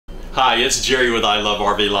Hi, it's Jerry with I Love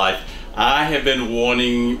RV Life. I have been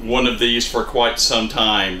wanting one of these for quite some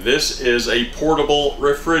time. This is a portable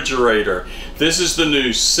refrigerator. This is the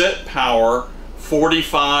new SetPower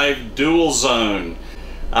 45 dual zone.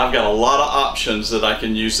 I've got a lot of options that I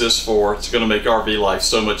can use this for. It's going to make RV life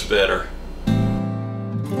so much better.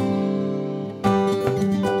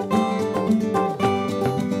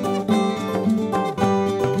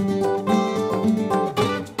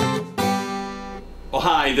 Well,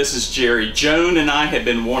 hi, this is Jerry. Joan and I have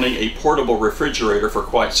been wanting a portable refrigerator for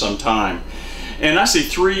quite some time. And I see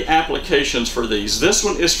three applications for these. This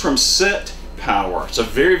one is from SetPower. It's a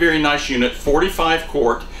very, very nice unit, 45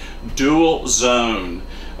 quart, dual zone.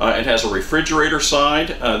 It has a refrigerator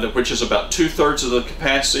side, which is about 2/3 of the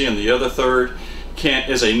capacity, and the other third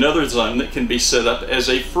is another zone that can be set up as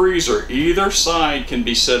a freezer. Either side can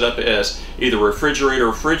be set up as either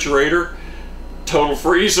refrigerator, total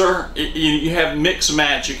freezer. You have mix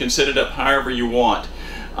match. You can set it up however you want.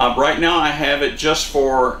 Right now I have it just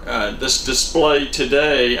for this display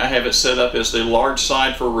today. I have it set up as the large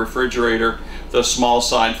side for refrigerator, the small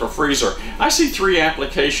side for freezer. I see three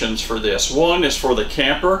applications for this. One is for the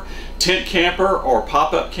camper, tent camper or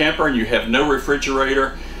pop-up camper, and you have no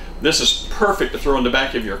refrigerator. This is perfect to throw in the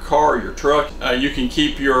back of your car or your truck. You can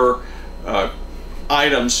keep your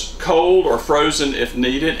items cold or frozen if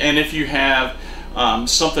needed, and if you have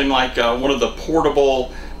something like one of the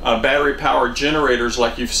portable battery powered generators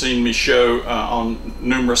like you've seen me show on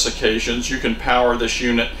numerous occasions, you can power this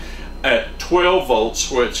unit at 12 volts,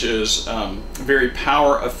 which is very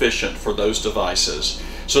power efficient for those devices.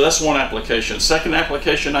 So that's one application. Second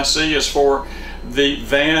application I see is for the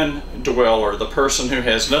van dweller, the person who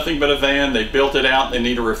has nothing but a van, they built it out, they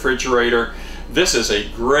need a refrigerator. This is a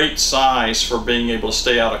great size for being able to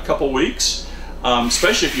stay out a couple weeks.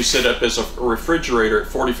 Especially if you set up as a refrigerator at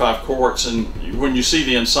 45 quarts, and when you see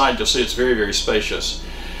the inside you'll see it's very, very spacious.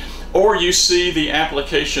 Or you see the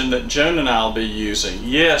application that Joan and I will be using.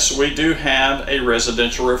 Yes, we do have a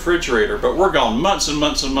residential refrigerator, but we're gone months and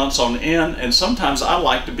months and months on end, and sometimes I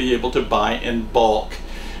like to be able to buy in bulk.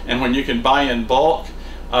 And when you can buy in bulk,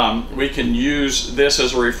 we can use this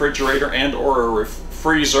as a refrigerator and or a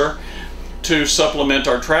freezer to supplement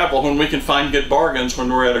our travel when we can find good bargains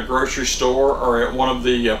when we're at a grocery store or at one of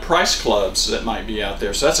the price clubs that might be out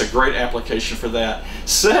there. So that's a great application for that.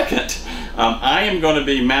 Second, I am going to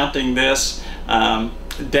be mounting this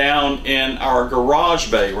down in our garage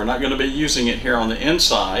bay. We're not going to be using it here on the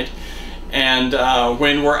inside. And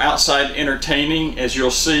when we're outside entertaining, as you'll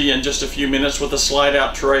see in just a few minutes with a slide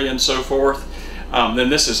out tray and so forth, then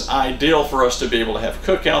this is ideal for us to be able to have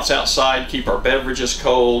cookouts outside, keep our beverages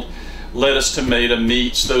cold, lettuce, tomato,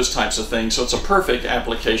 meats, those types of things. So it's a perfect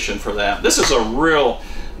application for that. This is a real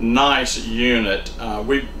nice unit.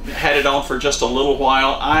 We've had it on for just a little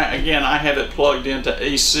while. Again, I have it plugged into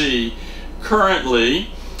AC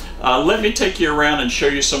currently. Let me take you around and show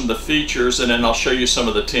you some of the features, and then I'll show you some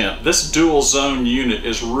of the temp. This dual zone unit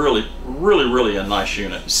is really a nice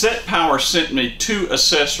unit. SetPower sent me two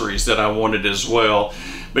accessories that I wanted as well,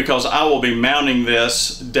 because I will be mounting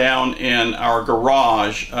this down in our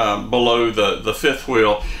garage below the fifth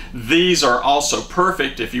wheel. These are also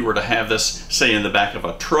perfect if you were to have this, say, in the back of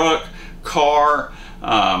a truck, car,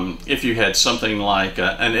 if you had something like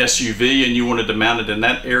an SUV and you wanted to mount it in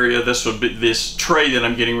that area, this tray that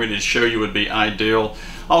I'm getting ready to show you would be ideal.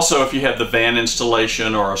 Also, if you have the van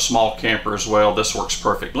installation or a small camper as well, this works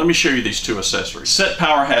perfect. Let me show you these two accessories.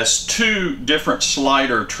 SetPower has two different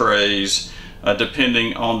slider trays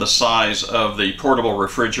depending on the size of the portable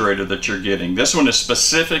refrigerator that you're getting. This one is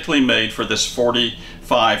specifically made for this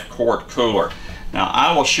 45 quart cooler. Now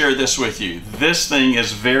I will share this with you. This thing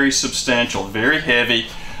is very substantial, very heavy.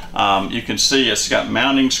 You can see it's got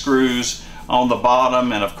mounting screws on the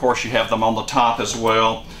bottom, and of course you have them on the top as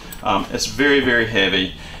well. It's very, very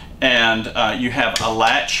heavy, and you have a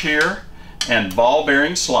latch here and ball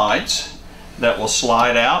bearing slides that will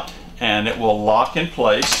slide out and it will lock in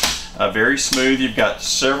place. Very smooth. You've got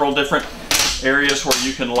several different areas where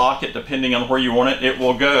you can lock it depending on where you want it. It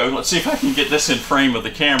will go. Let's see if I can get this in frame with the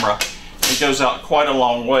camera. It goes out quite a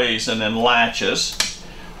long ways and then latches.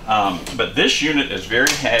 But this unit is very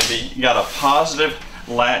heavy. You got a positive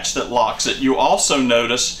latch that locks it. You also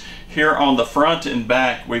notice here on the front and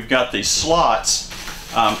back we've got these slots,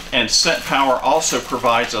 and SetPower also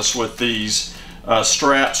provides us with these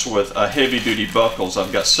straps with heavy-duty buckles.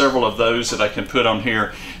 I've got several of those that I can put on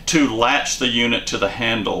here to latch the unit to the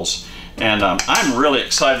handles, and I'm really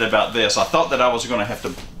excited about this. I thought that I was going to have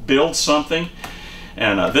to build something,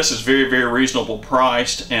 And this is very, very reasonable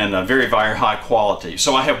priced and very, very high quality.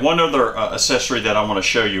 So I have one other accessory that I want to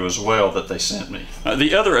show you as well that they sent me.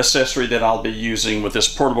 The other accessory that I'll be using with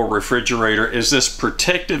this portable refrigerator is this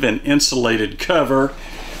protective and insulated cover.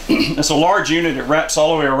 It's a large unit. It wraps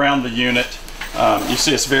all the way around the unit. You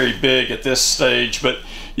see it's very big at this stage, but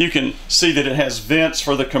you can see that it has vents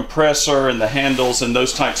for the compressor and the handles and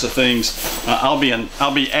those types of things. I'll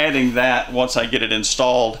be adding that once I get it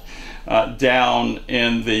installed down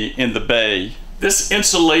in the bay. This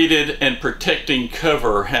insulated and protecting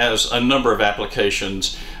cover has a number of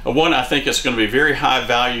applications. One, I think it's going to be very high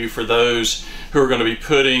value for those who are going to be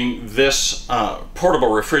putting this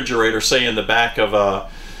portable refrigerator, say in the back of a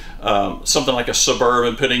something like a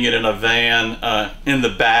Suburban, putting it in a van in the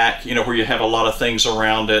back, you know, where you have a lot of things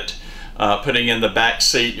around it. Putting in the back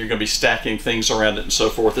seat, you're going to be stacking things around it and so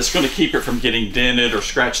forth. It's going to keep it from getting dented or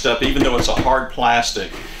scratched up, even though it's a hard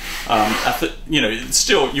plastic. You know,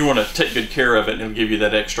 still you want to take good care of it and it'll give you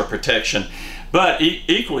that extra protection. But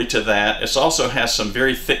equally to that, it also has some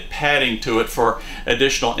very thick padding to it for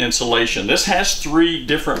additional insulation. This has 3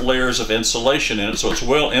 different layers of insulation in it, so it's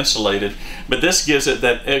well insulated, but this gives it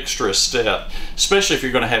that extra step, especially if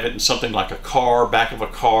you're going to have it in something like a car, back of a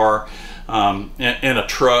car, in a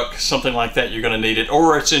truck, something like that. You're going to need it,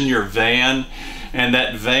 or it's in your van, and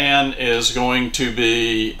that van is going to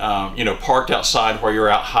be you know, parked outside while you're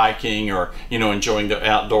out hiking or, you know, enjoying the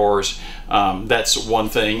outdoors. That's one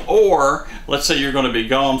thing. Or let's say you're going to be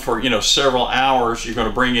gone for, you know, several hours. You're going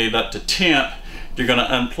to bring it up to temp. You're going to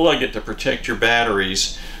unplug it to protect your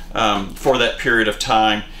batteries for that period of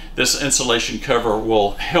time. This insulation cover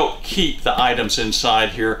will help keep the items inside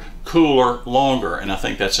here cooler longer, and I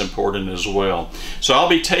think that's important as well. So I'll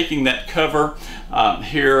be taking that cover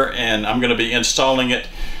here, and I'm going to be installing it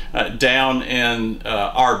down in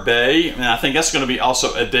our bay, and I think that's going to be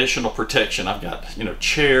also additional protection. I've got, you know,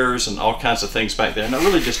 chairs and all kinds of things back there, and I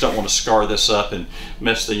really just don't want to scar this up and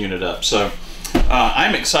mess the unit up. So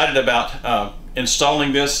I'm excited about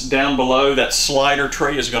installing this down below. That slider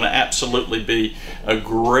tray is going to absolutely be a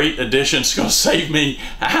great addition. It's going to save me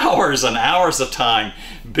hours and hours of time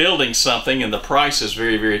building something, and the price is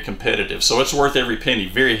very, very competitive. So it's worth every penny.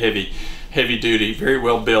 Very heavy duty, very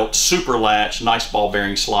well built, super latch, nice ball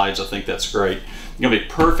bearing slides. I think that's great. It's going to be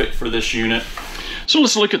perfect for this unit. So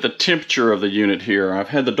let's look at the temperature of the unit here. I've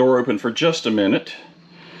had the door open for just a minute,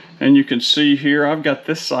 and you can see here I've got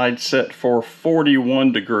this side set for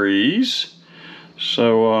 41 degrees.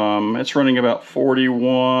 So it's running about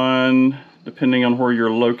 41, depending on where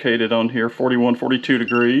you're located on here, 41, 42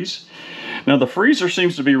 degrees. Now the freezer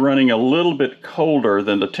seems to be running a little bit colder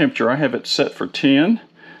than the temperature. I have it set for 10.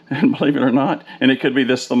 And believe it or not, and it could be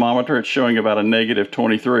this thermometer, it's showing about a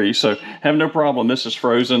 -23. So have no problem, this is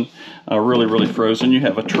frozen, really, really frozen. You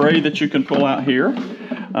have a tray that you can pull out here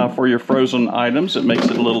for your frozen items. It makes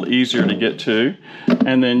it a little easier to get to.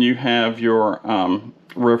 And then you have your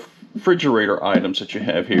refrigerator items that you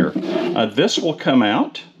have here. This will come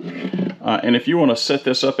out, and if you want to set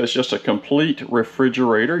this up as just a complete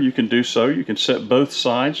refrigerator, you can do so. You can set both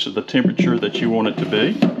sides to the temperature that you want it to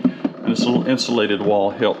be. And this little insulated wall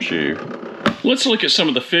helps you. Let's look at some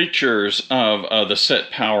of the features of the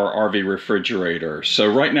SetPower RV refrigerator. So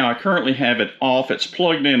right now I currently have it off. It's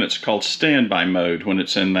plugged in. It's called standby mode when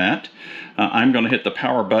it's in that. I'm going to hit the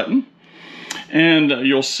power button. And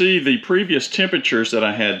you'll see the previous temperatures that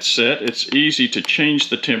I had set. It's easy to change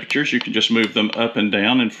the temperatures. You can just move them up and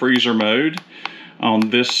down in freezer mode.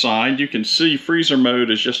 On this side, you can see freezer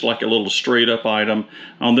mode is just like a little straight up item.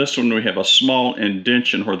 On this one, we have a small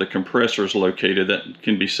indentation where the compressor is located that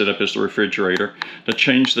can be set up as the refrigerator. To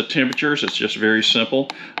change the temperatures, it's just very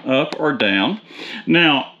simple, up or down.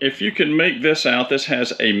 Now, if you can make this out, this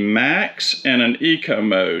has a max and an eco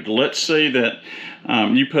mode. Let's say that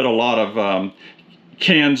you put a lot of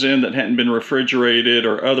cans in that hadn't been refrigerated,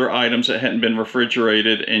 or other items that hadn't been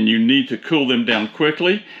refrigerated, and you need to cool them down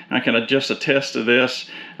quickly. I can just attest to this.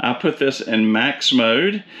 I put this in max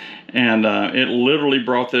mode, and it literally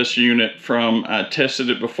brought this unit from, I tested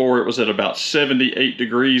it before, it was at about 78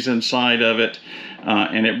 degrees inside of it,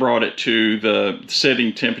 and it brought it to the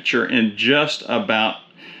setting temperature in just about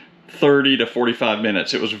 30 to 45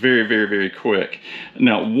 minutes. It was very, very, very quick.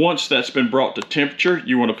 Now, once that's been brought to temperature,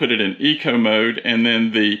 you want to put it in eco mode, and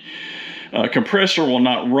then the compressor will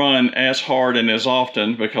not run as hard and as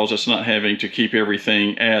often because it's not having to keep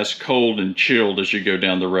everything as cold and chilled as you go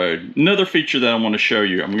down the road. Another feature that I want to show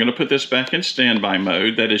you, I'm going to put this back in standby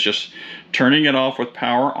mode. That is just turning it off with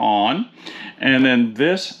power on. And then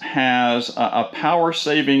this has a power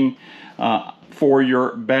saving for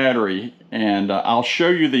your battery. And I'll show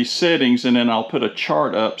you these settings, and then I'll put a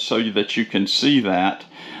chart up so that you can see that.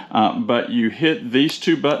 But you hit these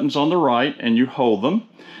two buttons on the right and you hold them,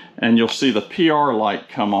 and you'll see the PR light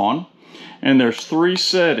come on. And there's three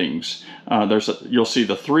settings. You'll see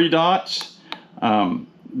the 3 dots,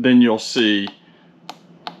 then you'll see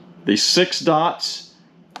the 6 dots,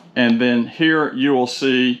 and then here you will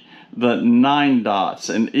see the 9 dots,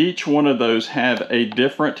 and each one of those have a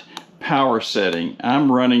different power setting.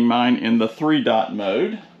 I'm running mine in the 3 dot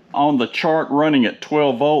mode. On the chart running at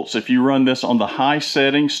 12 volts, if you run this on the high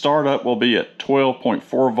setting, startup will be at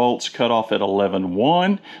 12.4 volts, cut off at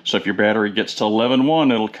 11.1. So if your battery gets to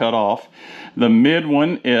 11.1, it'll cut off. The mid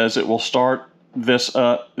one is it will start this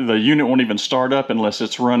up. The unit won't even start up unless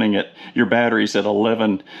it's running at your battery's at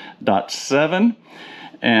 11.7.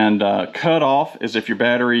 And cut off is if your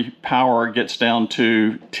battery power gets down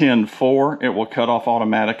to 10.4, it will cut off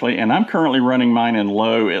automatically. And I'm currently running mine in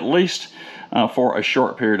low, at least for a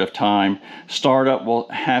short period of time. Startup will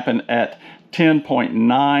happen at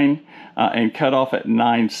 10.9 and cut off at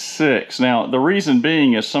 9.6. Now, the reason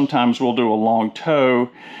being is sometimes we'll do a long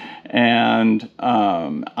tow, and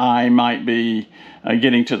I might be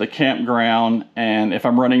getting to the campground, and if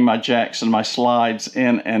I'm running my jacks and my slides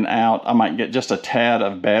in and out, I might get just a tad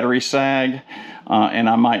of battery sag, and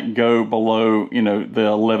I might go below, the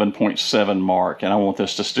 11.7 mark, and I want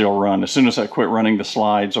this to still run. As soon as I quit running the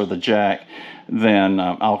slides or the jack, then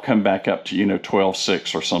I'll come back up to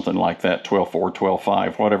 12.6 or something like that, 12.4,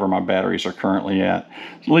 12.5, whatever my batteries are currently at.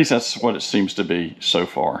 At least that's what it seems to be so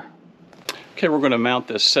far. Okay, we're going to mount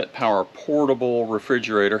this SetPower portable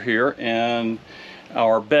refrigerator here in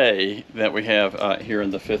our bay that we have here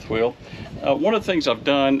in the fifth wheel. One of the things I've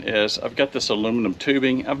done is I've got this aluminum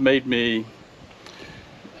tubing. I've made me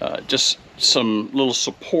just some little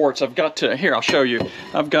supports. I've got to, here I'll show you,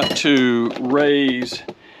 I've got to raise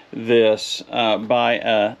this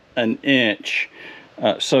by an inch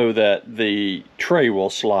so that the tray will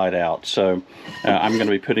slide out. So I'm going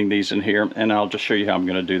to be putting these in here, and I'll just show you how I'm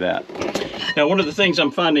going to do that. Now, one of the things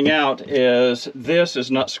I'm finding out is this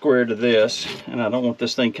is not square to this, and I don't want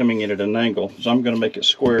this thing coming in at an angle, so I'm going to make it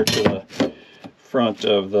square to the front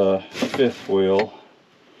of the fifth wheel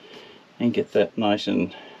and get that nice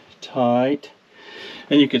and tight.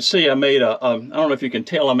 And you can see I made I don't know if you can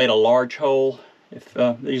tell, I made a large hole. If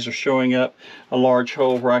these are showing up, a large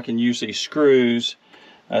hole where I can use these screws.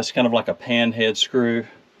 It's kind of like a pan head screw.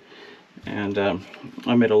 And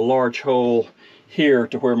I made a large hole here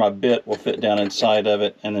to where my bit will fit down inside of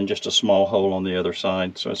it, and then just a small hole on the other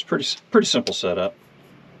side. So it's pretty simple setup.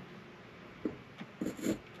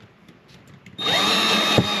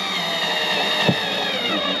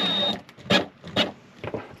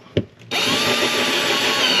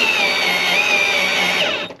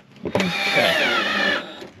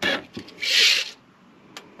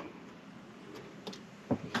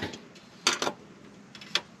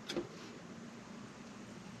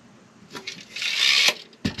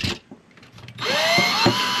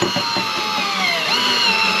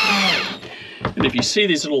 And if you see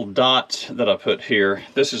these little dots that I put here,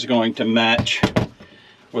 this is going to match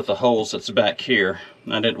with the holes that's back here.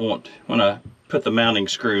 I didn't want, when I put the mounting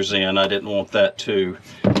screws in, I didn't want that to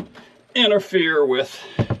interfere with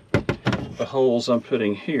the holes I'm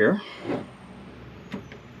putting here.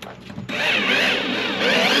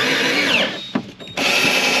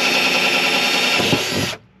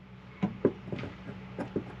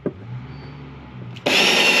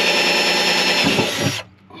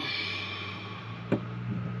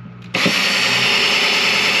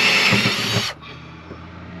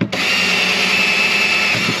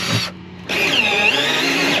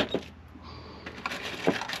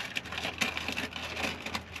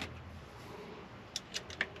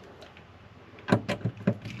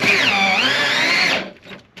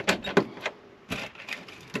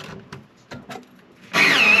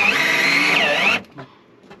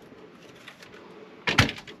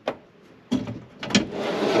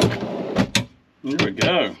 There we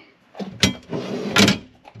go.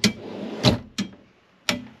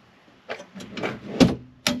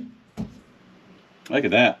 Look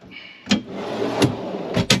at that.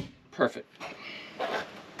 Perfect.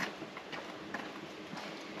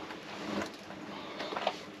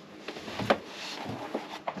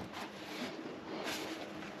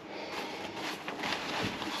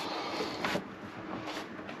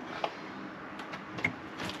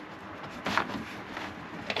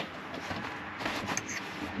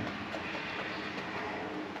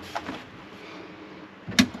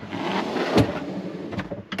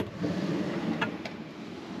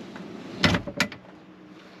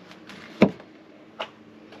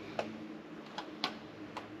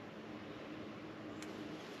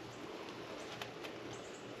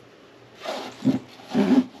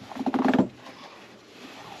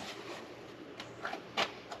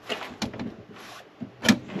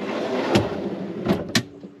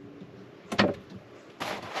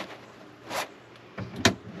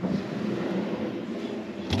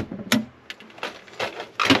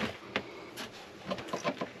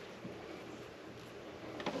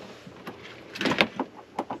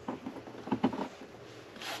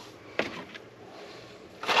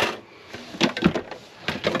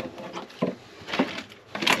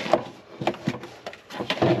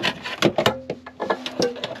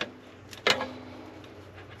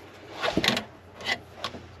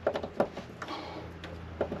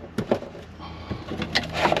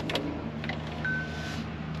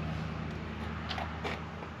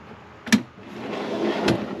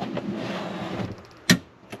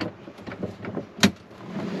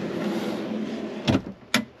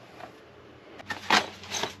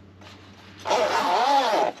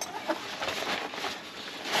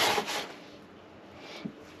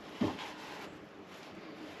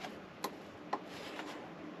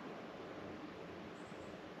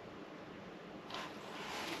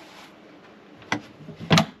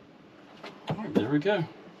 we go.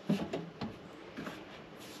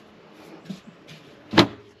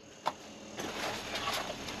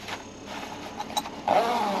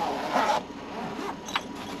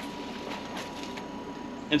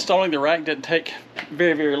 Installing the rack didn't take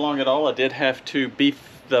very long at all. I did have to beef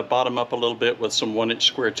the bottom up a little bit with some 1-inch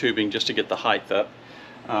square tubing just to get the height up.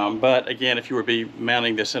 But again, if you were be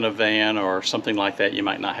mounting this in a van or something like that, you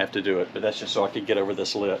might not have to do it, but that's just so I could get over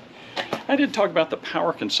this lip. I did talk about the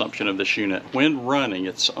power consumption of this unit. When running,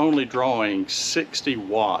 it's only drawing 60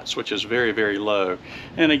 watts, which is very low.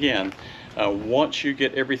 And again, once you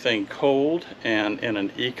get everything cold and in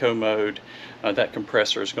an eco mode, that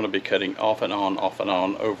compressor is going to be cutting off and on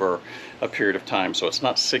over a period of time. So it's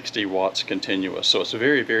not 60 watts continuous. So it's a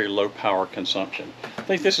very low power consumption. I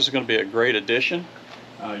think this is going to be a great addition.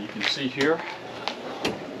 You can see here,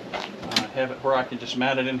 I have it where I can just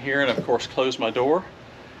mount it in here and of course close my door.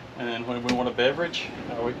 And then when we want a beverage,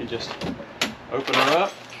 we can just open her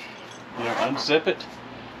up, unzip it,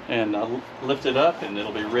 and lift it up, and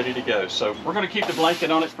it'll be ready to go. So we're going to keep the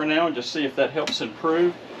blanket on it for now and just see if that helps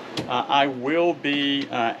improve. I will be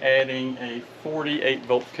adding a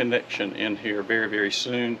 48-volt connection in here very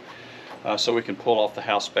soon, so we can pull off the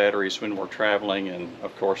house batteries when we're traveling, and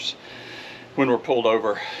of course when we're pulled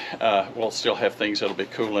over, we'll still have things that'll be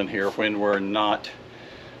cool in here when we're not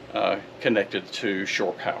connected to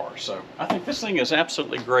shore power. So I think this thing is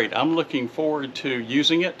absolutely great. I'm looking forward to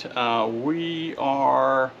using it. We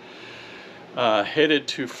are headed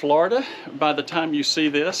to Florida by the time you see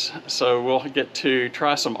this, so we'll get to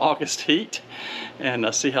try some August heat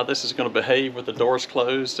and see how this is going to behave with the doors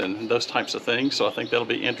closed and those types of things. So I think that'll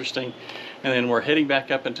be interesting. And then we're heading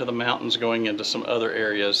back up into the mountains, going into some other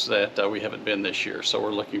areas that we haven't been this year. So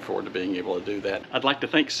we're looking forward to being able to do that. I'd like to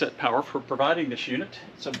thank SetPower for providing this unit.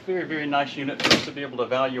 It's a very nice unit for us to be able to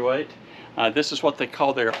evaluate. This is what they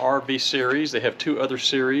call their RV series. They have 2 other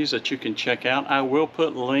series that you can check out. I will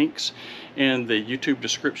put links in the YouTube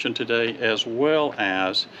description today, as well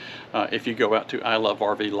as if you go out to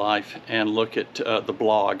ilovervlife and look at the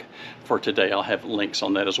blog for today, I'll have links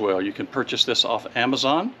on that as well. You can purchase this off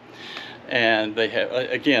Amazon, and they have,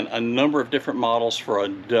 again, a number of different models for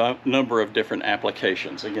a number of different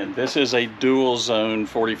applications. Again, this is a dual zone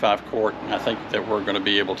 45 quart, and I think that we're going to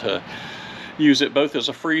be able to use it both as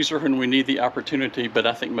a freezer when we need the opportunity, but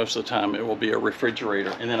I think most of the time it will be a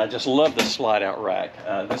refrigerator. And then I just love the slide out rack.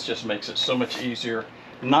 This just makes it so much easier,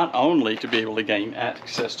 not only to be able to gain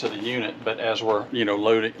access to the unit, but as we're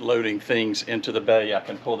loading things into the bay, I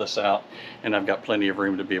can pull this out and I've got plenty of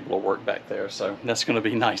room to be able to work back there. So that's going to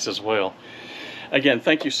be nice as well. Again,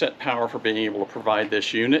 thank you SetPower for being able to provide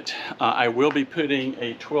this unit. I will be putting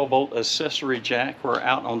a 12-volt accessory jack. We're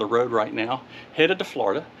out on the road right now, headed to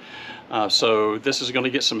Florida. So this is going to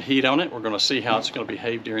get some heat on it. We're going to see how it's going to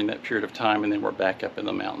behave during that period of time, and then we're back up in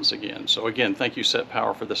the mountains again. So again, thank you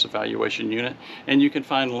SetPower for this evaluation unit, and you can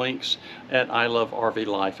find links at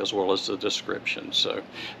ilovervlife as well as the description. So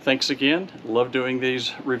thanks again. Love doing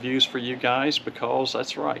these reviews for you guys, because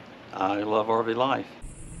that's right, I love RV life.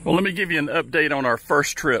 Well, let me give you an update on our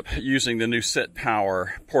first trip using the new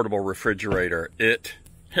SetPower portable refrigerator. It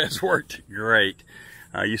has worked great.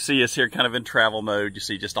 You see us here kind of in travel mode. You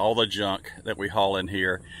see just all the junk that we haul in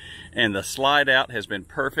here. And the slide out has been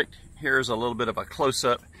perfect. Here's a little bit of a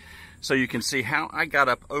close-up so you can see how I got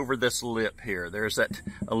up over this lip here. There's that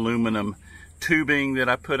aluminum tubing that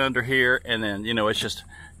I put under here, and then, it's just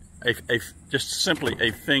just simply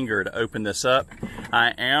a finger to open this up.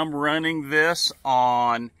 I am running this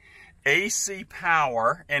on AC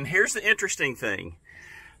power, and here's the interesting thing.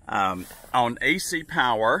 On AC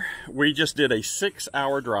power, we just did a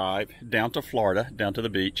 6-hour drive down to Florida, down to the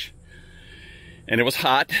beach, and it was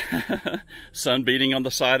hot, sun beating on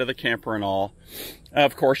the side of the camper and all.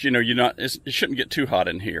 Of course, it shouldn't get too hot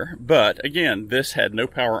in here, but again, this had no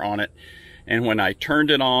power on it, and when I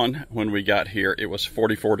turned it on when we got here, it was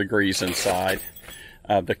 44 degrees inside.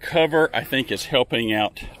 The cover, I think, is helping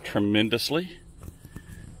out tremendously.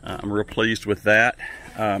 I'm real pleased with that.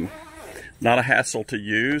 Not a hassle to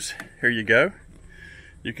use. Here you go.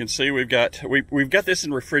 You can see we've got this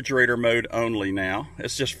in refrigerator mode only now.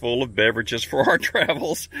 It's just full of beverages for our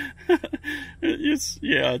travels. It's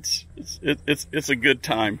a good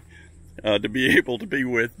time to be able to be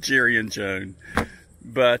with Jerry and Joan.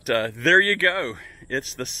 But there you go.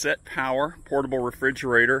 It's the SetPower portable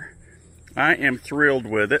refrigerator. I am thrilled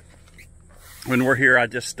with it. When we're here, I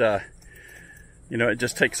just it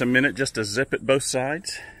just takes a minute just to zip it both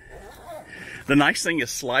sides. The nice thing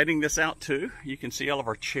is sliding this out too. You can see all of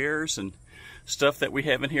our chairs and stuff that we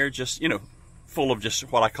have in here, just, full of just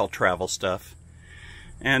what I call travel stuff.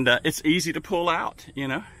 And it's easy to pull out, you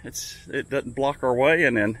know. It doesn't block our way,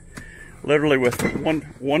 and then literally with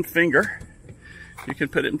one finger, you can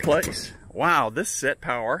put it in place. Wow, this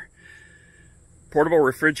SetPower portable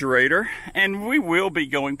refrigerator, and we will be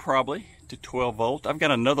going probably to 12 volt. I've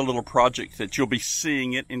got another little project that you'll be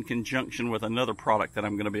seeing it in conjunction with another product that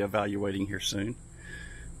I'm going to be evaluating here soon.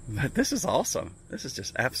 But this is awesome. This is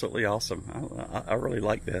just absolutely awesome. I really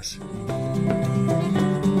like this.